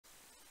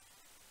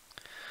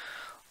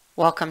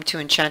Welcome to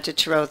Enchanted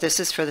Tarot. This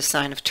is for the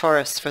sign of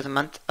Taurus for the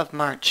month of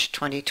March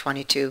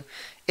 2022.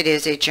 It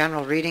is a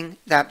general reading.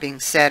 That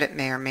being said, it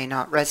may or may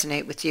not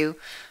resonate with you.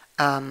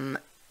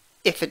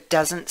 If it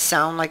doesn't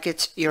sound like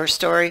it's your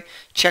story,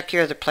 check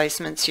your other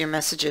placements. Your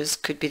messages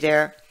could be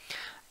there.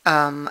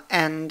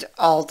 And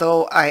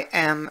although I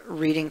am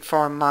reading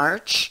for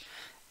March,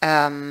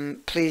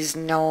 please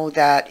know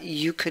that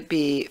you could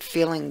be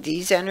feeling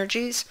these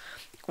energies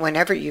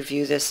whenever you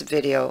view this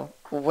video.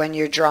 When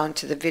you're drawn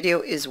to the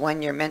video is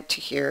when you're meant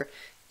to hear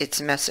its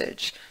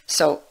message.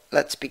 So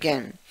let's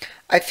begin.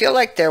 I feel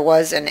like there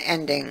was an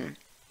ending.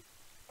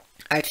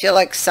 I feel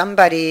like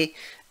somebody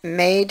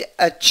made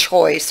a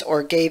choice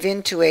or gave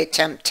into a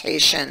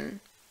temptation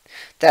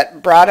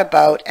that brought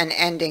about an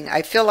ending.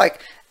 I feel like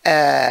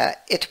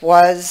it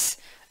was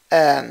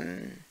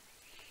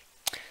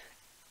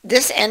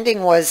this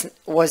ending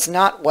was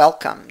not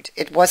welcomed.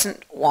 It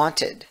wasn't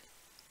wanted.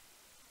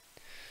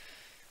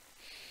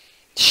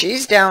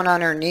 She's down on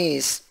her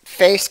knees,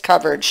 face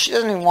covered. She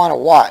doesn't even want to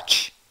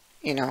watch,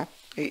 you know.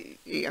 I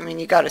mean,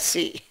 you got to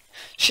see.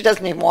 She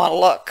doesn't even want to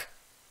look.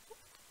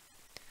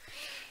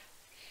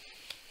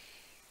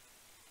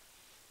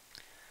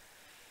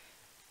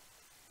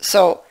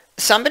 So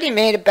somebody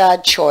made a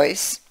bad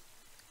choice.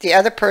 The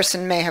other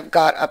person may have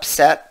got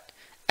upset,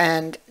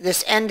 and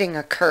this ending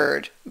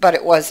occurred, but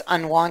it was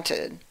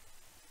unwanted.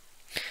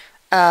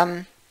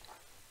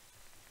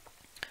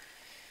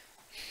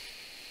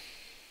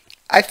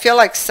 I feel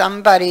like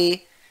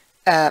somebody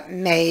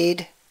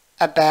made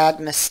a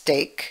bad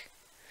mistake.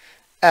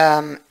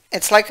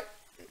 It's like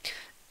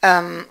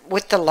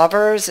with the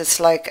lovers, it's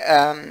like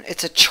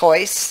it's a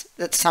choice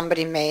that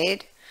somebody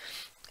made.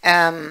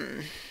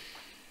 And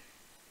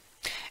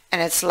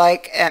it's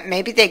like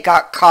maybe they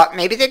got caught.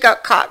 Maybe they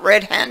got caught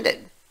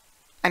red-handed.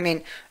 I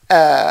mean,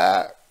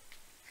 yeah,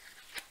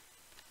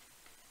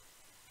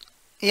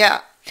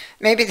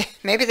 maybe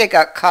they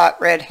got caught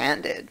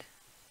red-handed.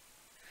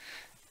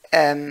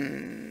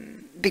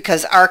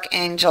 Because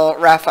Archangel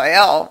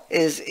Raphael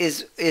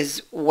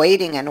is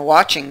waiting and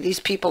watching. These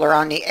people are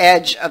on the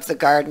edge of the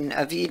Garden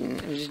of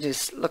Eden. You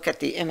just look at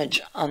the image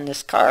on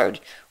this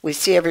card. We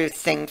see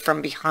everything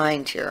from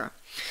behind here.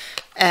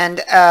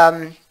 And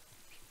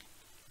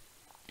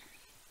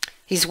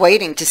he's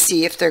waiting to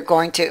see if they're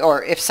going to,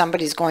 or if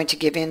somebody's going to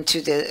give in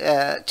to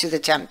the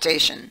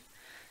temptation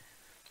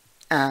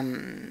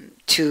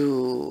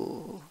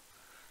to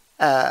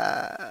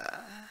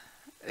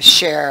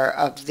share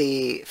of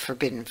the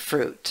forbidden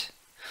fruit.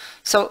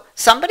 So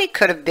somebody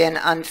could have been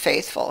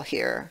unfaithful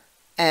here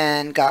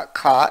and got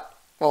caught,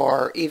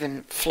 or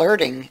even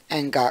flirting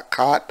and got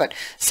caught, but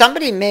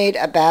somebody made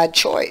a bad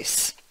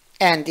choice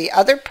and the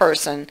other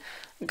person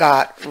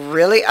got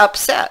really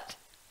upset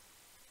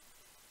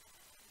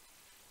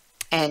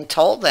and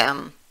told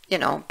them, you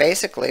know,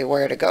 basically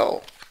where to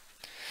go.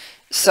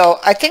 So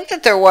I think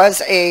that there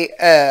was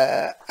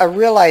a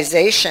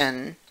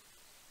realization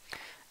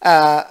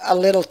a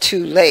little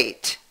too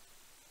late.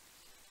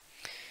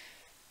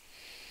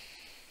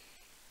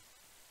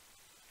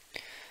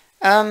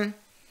 It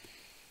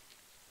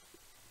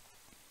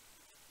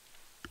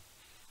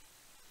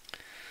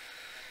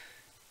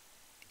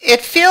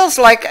feels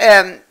like,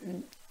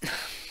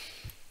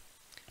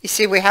 you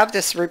see, we have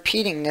this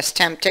repeating, this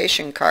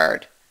temptation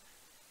card.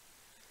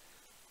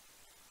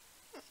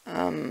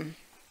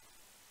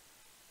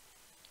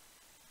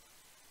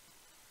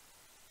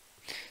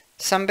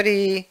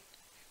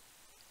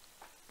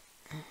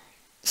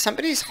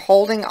 Somebody's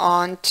holding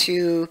on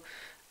to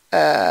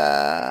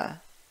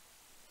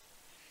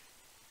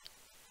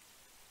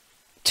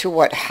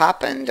what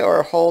happened,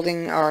 or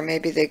or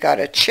maybe they got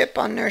a chip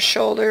on their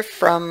shoulder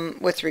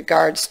with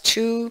regards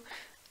to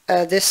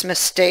this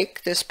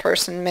mistake this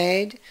person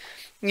made.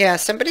 Yeah,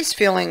 somebody's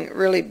feeling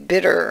really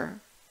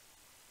bitter.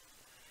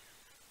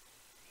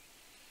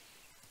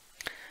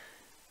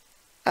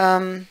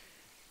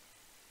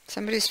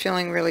 Somebody's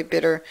feeling really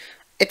bitter.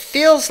 It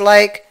feels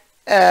like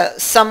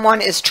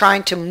someone is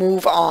trying to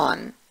move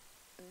on,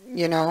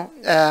 you know.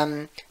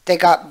 They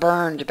got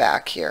burned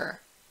back here,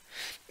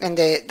 and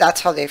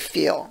that's how they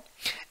feel,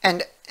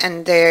 and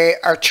they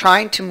are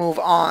trying to move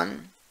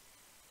on.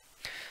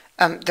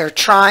 They're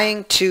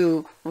trying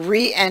to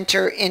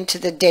re-enter into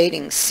the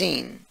dating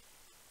scene,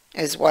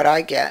 is what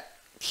I get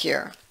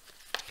here.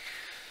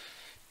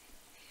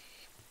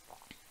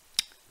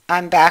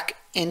 I'm back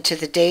into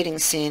the dating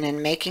scene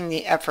and making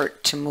the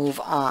effort to move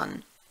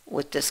on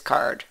with this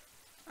card.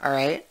 All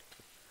right.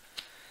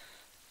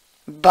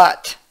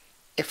 But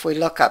if we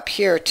look up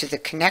here to the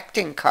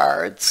connecting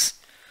cards,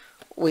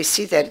 we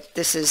see that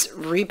this is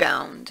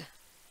rebound.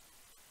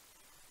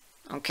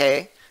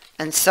 Okay.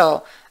 And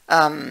so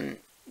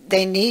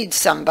they need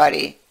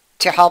somebody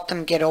to help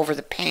them get over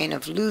the pain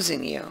of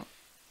losing you.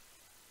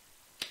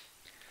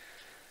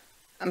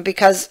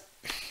 Because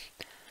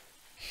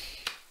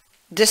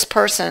this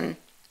person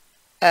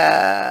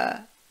is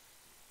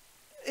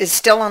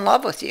still in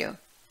love with you.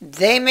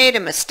 They made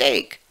a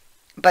mistake,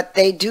 but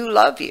they do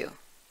love you.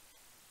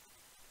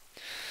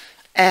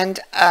 And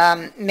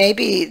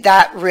maybe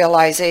that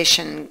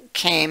realization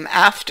came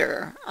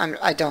after.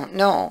 I don't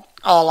know.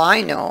 All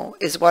I know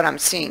is what I'm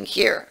seeing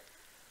here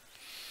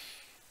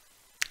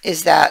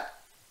is that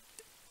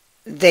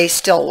they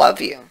still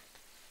love you.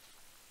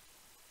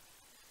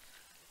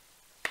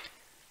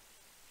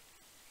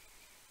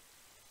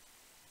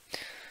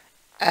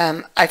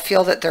 I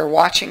feel that they're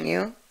watching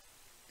you.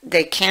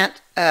 They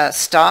can't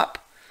stop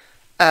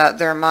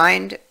their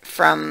mind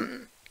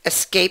from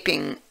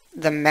escaping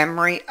the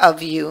memory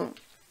of you.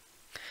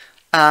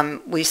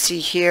 We see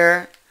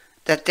here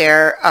that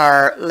there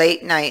are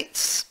late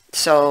nights,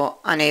 so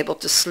unable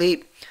to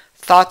sleep.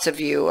 Thoughts of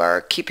you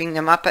are keeping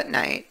them up at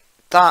night.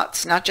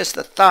 Thoughts, not just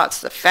the thoughts,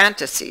 the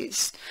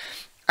fantasies,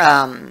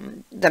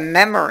 the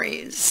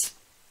memories.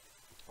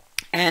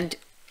 And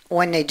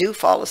when they do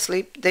fall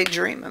asleep, they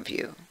dream of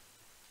you.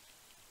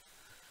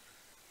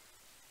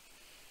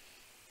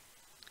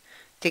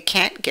 They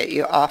can't get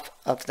you off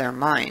of their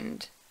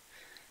mind.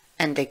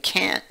 And they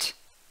can't,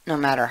 no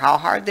matter how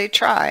hard they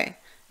try,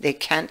 they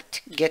can't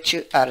get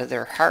you out of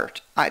their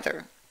heart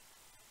either.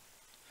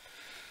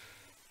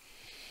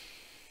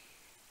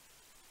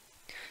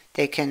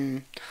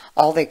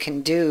 All they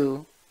can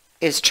do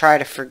is try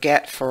to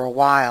forget for a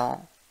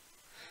while.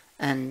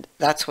 And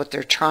that's what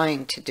they're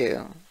trying to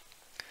do,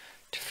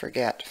 to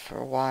forget for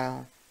a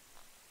while.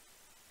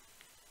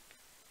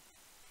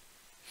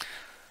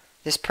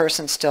 This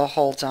person still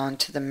holds on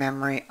to the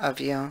memory of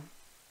you.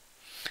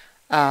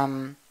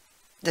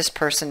 This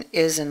person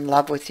is in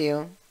love with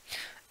you.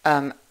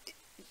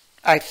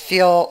 I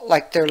feel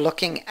like they're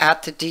looking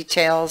at the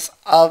details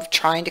of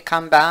trying to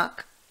come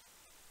back.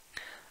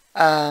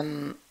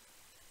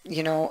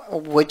 You know,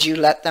 would you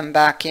let them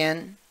back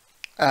in?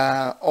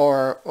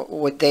 Or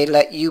would they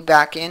let you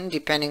back in,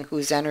 depending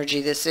whose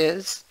energy this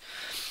is?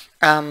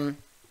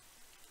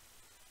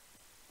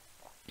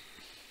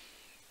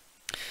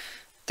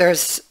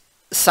 There's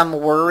some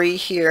worry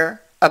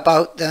here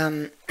about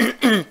them,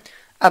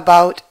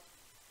 about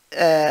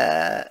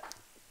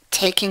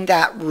taking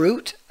that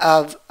route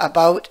of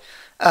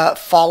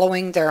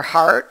following their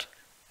heart.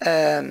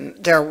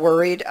 They're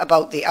worried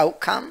about the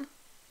outcome.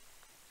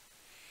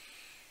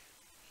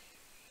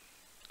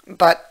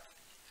 But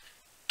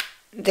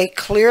they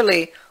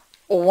clearly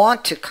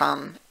want to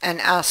come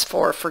and ask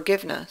for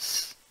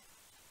forgiveness,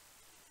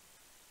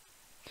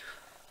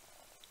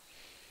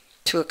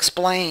 to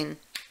explain,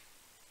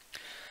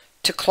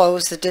 to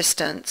close the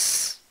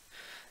distance.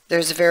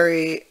 There's a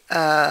very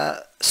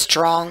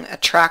strong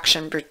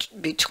attraction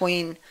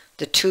between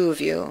the two of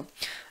you.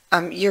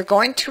 You're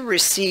going to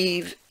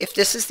receive, if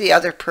this is the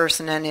other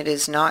person and it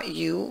is not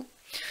you,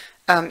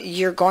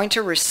 you're going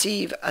to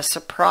receive a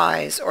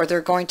surprise, or they're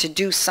going to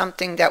do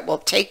something that will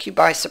take you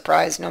by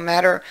surprise, no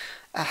matter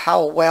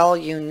how well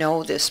you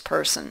know this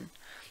person.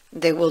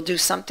 They will do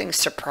something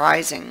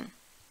surprising.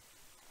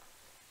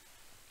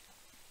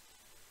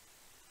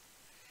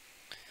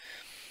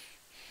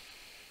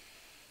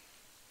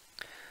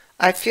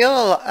 I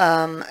feel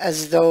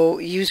as though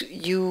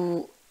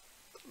you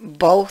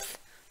both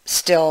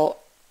still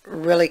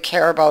really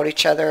care about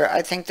each other.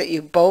 I think that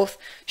you both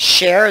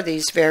share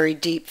these very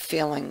deep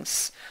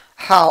feelings.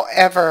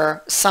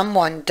 However,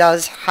 someone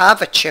does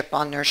have a chip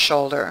on their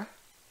shoulder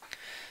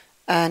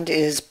and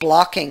is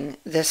blocking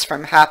this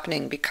from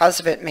happening because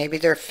of it. Maybe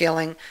they're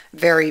feeling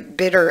very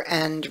bitter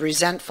and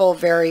resentful,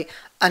 very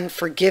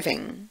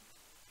unforgiving,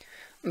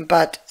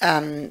 but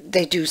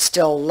they do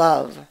still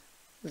love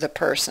the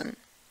person.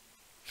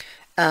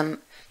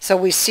 So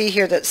we see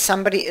here that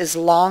somebody is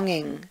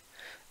longing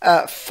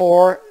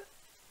for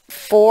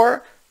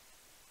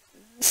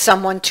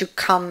someone to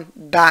come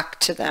back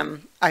to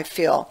them, I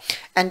feel.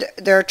 And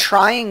they're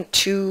trying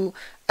to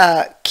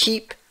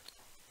keep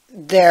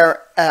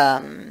their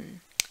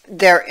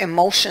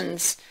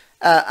emotions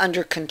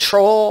under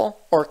control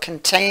or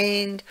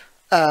contained,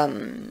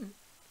 trying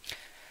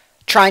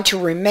to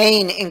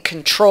remain in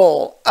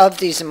control of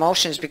these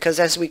emotions, because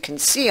as we can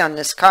see on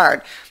this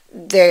card,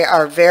 they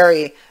are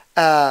very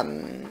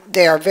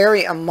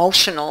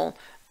emotional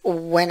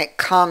when it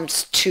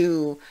comes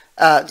to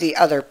the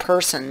other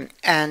person,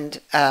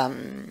 and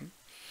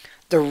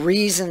the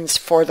reasons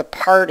for the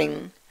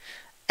parting,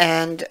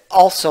 and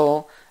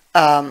also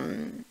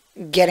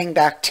getting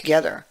back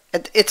together.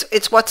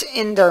 It's what's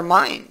in their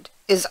mind.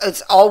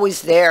 It's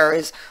always there.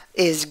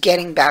 Is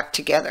getting back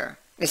together.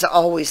 Is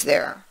always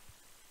there.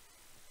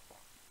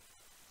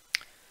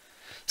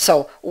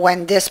 So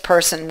when this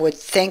person would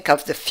think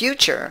of the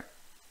future,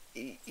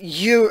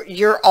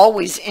 you're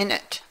always in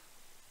it.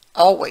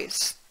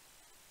 Always.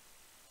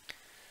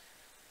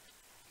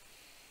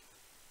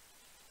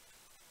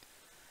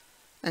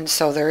 And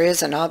so there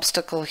is an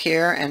obstacle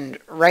here, and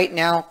right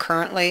now,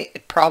 currently,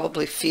 it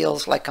probably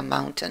feels like a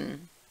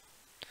mountain.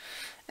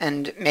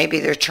 And maybe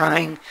they're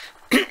trying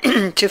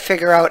to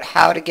figure out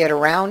how to get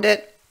around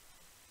it.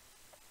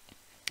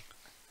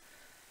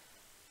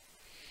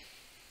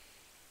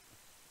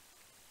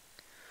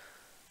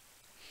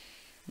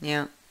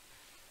 Yeah.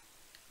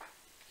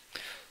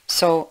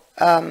 So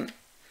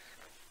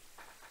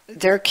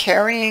they're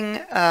carrying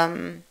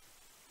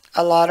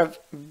a lot of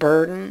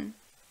burden.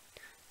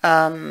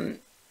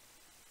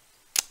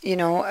 You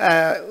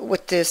know,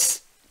 with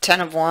this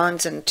Ten of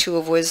Wands and Two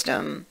of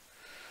Wisdom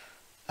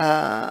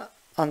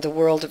on the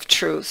world of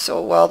truth.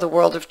 So while the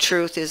world of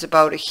truth is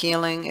about a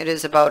healing, it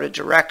is about a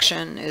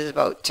direction, it is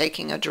about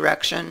taking a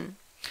direction.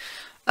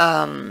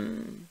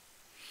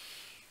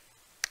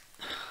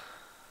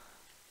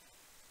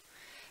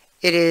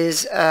 It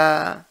is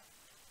about,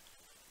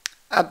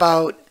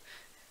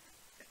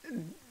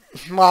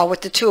 well,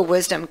 with the Two of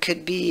Wisdom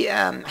could be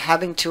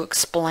having to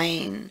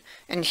explain.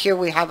 And here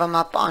we have him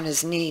up on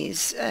his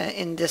knees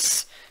in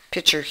this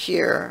picture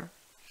here,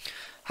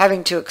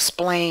 having to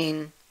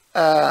explain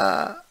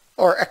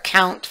or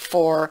account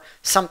for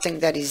something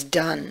that he's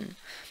done.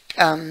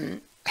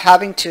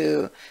 Having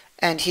to,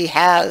 and he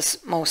has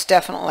most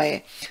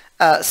definitely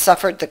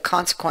suffered the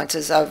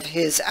consequences of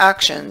his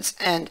actions.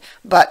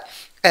 But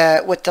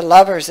with the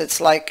Lovers, it's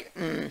like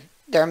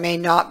there may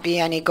not be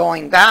any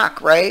going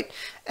back, right?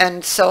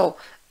 And so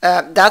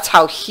that's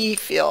how he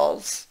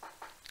feels,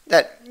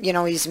 that, you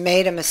know, he's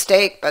made a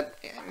mistake, but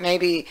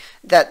maybe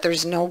that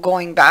there's no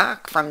going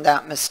back from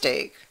that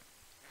mistake.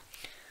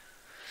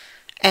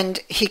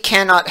 And he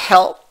cannot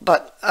help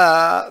but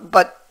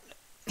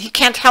he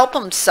can't help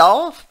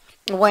himself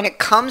when it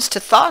comes to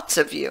thoughts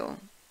of you.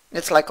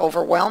 It's like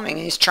overwhelming.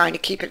 He's trying to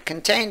keep it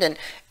contained.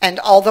 And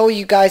although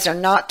you guys are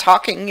not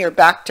talking, you're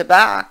back to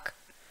back,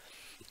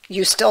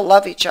 you still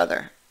love each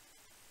other.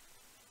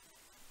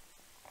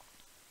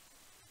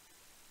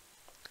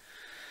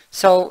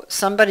 So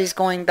somebody's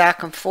going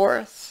back and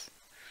forth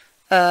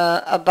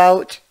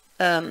about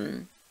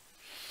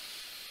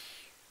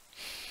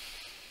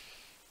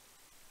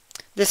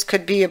this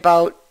could be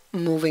about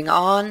moving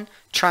on,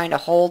 trying to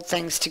hold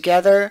things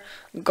together,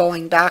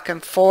 going back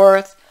and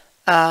forth.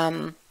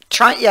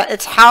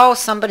 It's how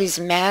somebody's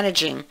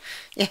managing.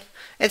 Yeah,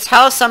 it's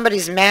how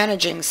somebody's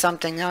managing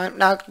something.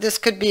 Now this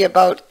could be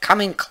about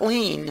coming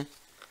clean.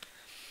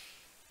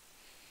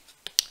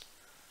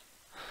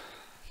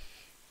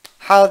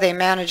 How they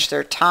manage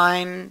their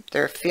time,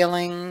 their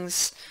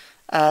feelings,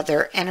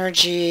 their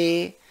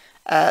energy.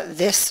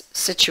 This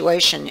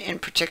situation in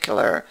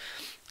particular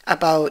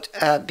about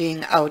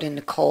being out in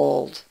the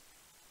cold.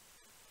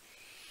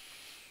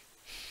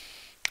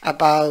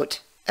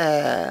 About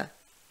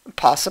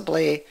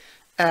possibly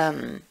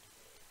the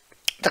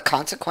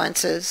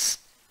consequences.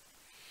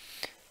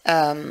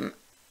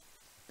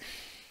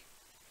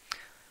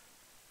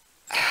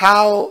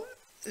 How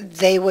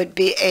they would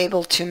be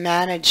able to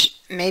manage,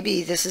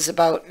 maybe this is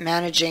about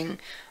managing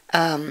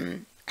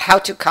how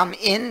to come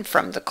in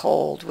from the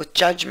cold, with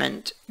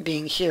Judgment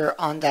being here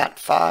on that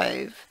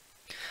 5.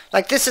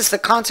 Like, this is the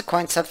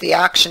consequence of the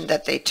action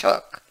that they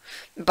took.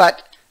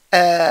 But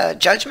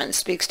Judgment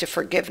speaks to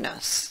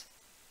forgiveness.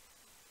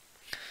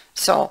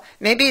 So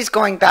maybe he's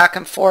going back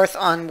and forth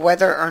on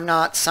whether or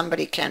not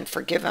somebody can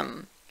forgive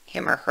him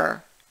or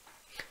her.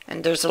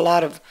 And there's a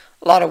lot of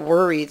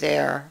worry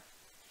there.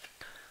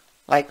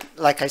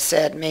 Like I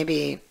said,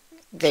 maybe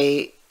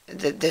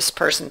this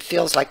person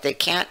feels like they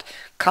can't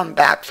come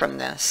back from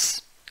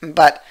this.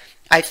 But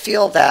I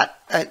feel that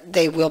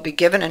they will be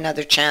given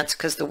another chance,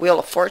 because the Wheel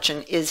of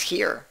Fortune is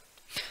here.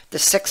 The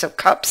Six of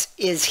Cups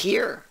is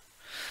here.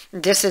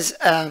 This is,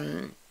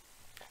 and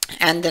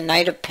the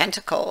Knight of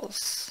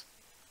Pentacles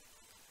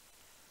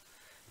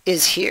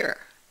is here.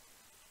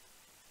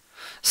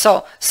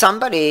 So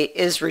somebody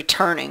is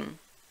returning.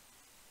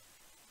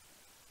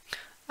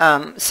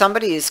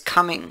 Somebody is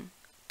coming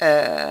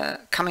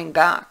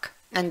back.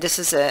 And this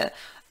is a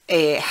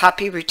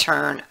happy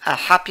return, a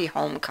happy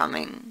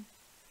homecoming.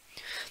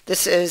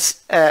 This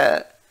is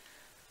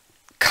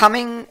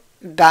coming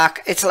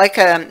back. It's like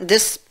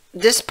this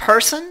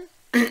person,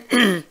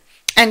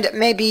 and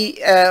maybe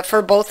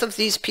for both of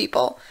these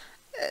people,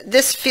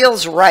 this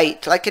feels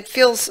right. Like, it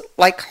feels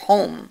like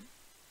home.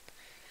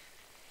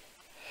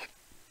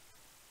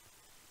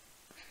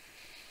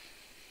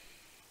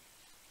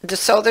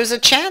 So there's a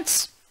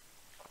chance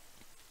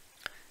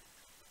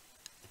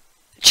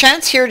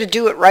here to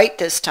do it right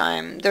this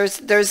time. There's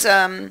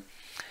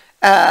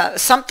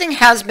something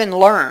has been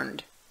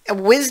learned.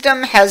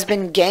 Wisdom has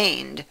been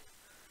gained.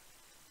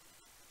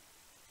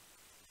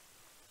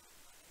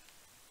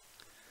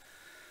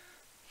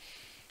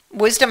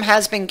 Wisdom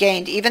has been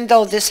gained. Even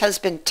though this has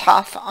been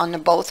tough on the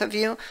both of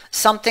you,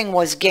 something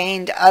was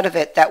gained out of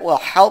it that will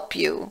help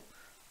you,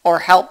 or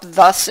help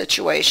the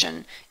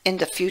situation in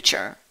the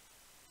future.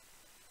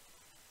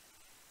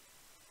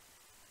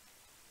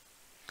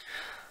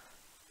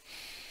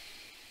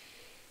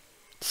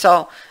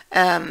 So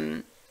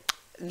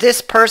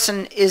this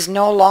person is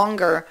no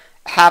longer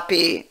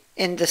happy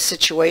in the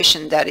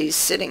situation that he's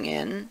sitting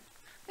in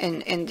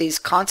these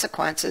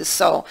consequences.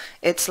 So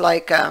it's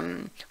like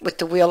with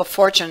the Wheel of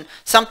Fortune,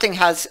 something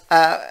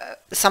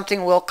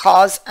will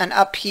cause an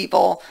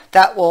upheaval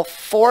that will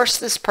force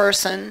this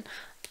person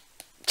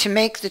to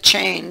make the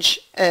change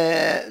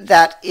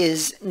that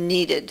is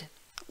needed.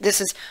 This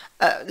is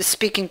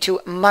speaking to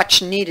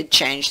much needed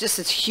change. This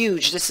is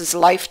huge. This is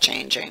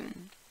life-changing.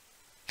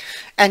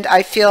 And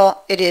I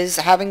feel it is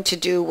having to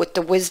do with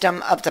the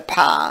wisdom of the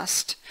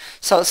past.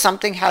 So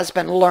something has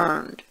been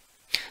learned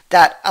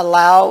that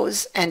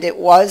allows, and it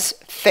was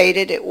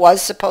fated, it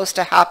was supposed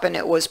to happen,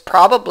 it was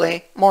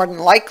probably, more than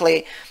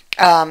likely,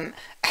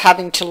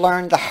 having to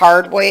learn the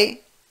hard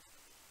way.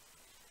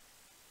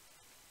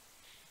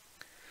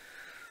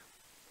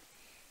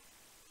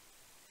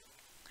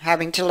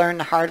 Having to learn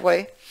the hard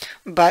way.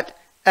 But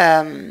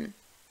in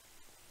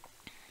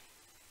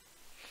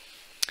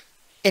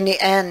the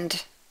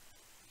end,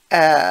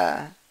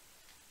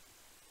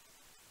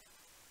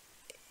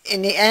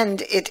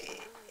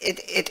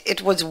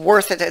 it was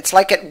worth it. It's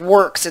like it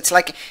works. It's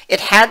like it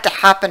had to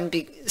happen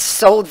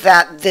so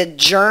that the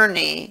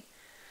journey,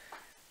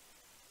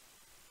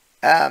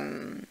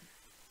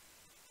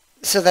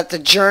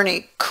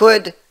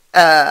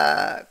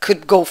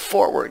 could go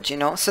forward, you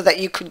know, so that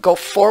you could go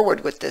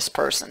forward with this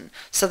person,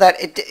 so that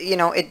it, you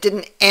know, it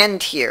didn't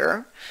end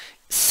here.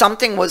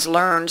 Something was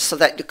learned so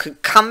that you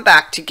could come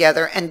back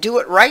together and do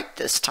it right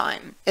this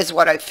time, is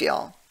what I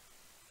feel.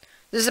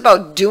 This is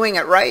about doing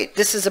it right.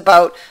 This is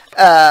about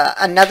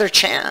another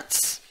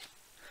chance,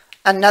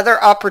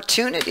 another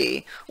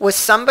opportunity with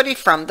somebody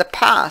from the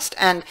past,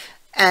 and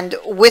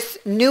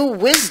with new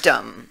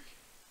wisdom.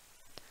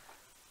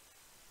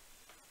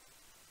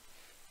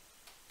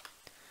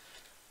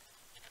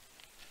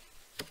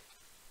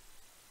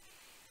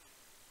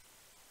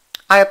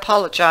 I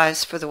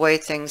apologize for the way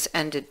things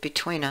ended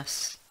between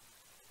us.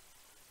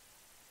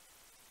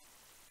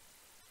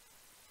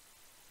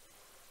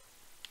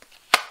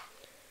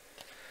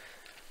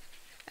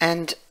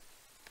 And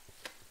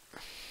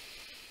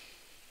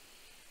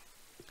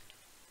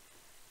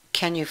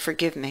can you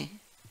forgive me?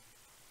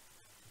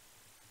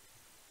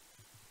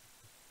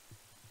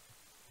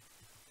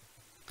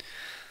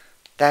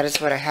 That is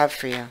what I have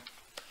for you.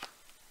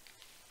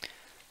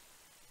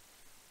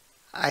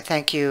 I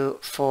thank you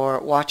for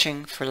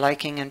watching, for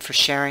liking, and for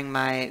sharing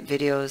my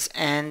videos,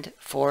 and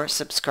for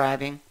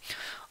subscribing.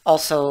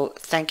 Also,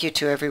 thank you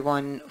to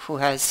everyone who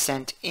has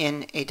sent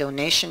in a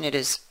donation. It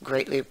is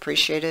greatly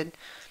appreciated.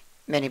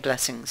 Many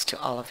blessings to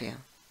all of you.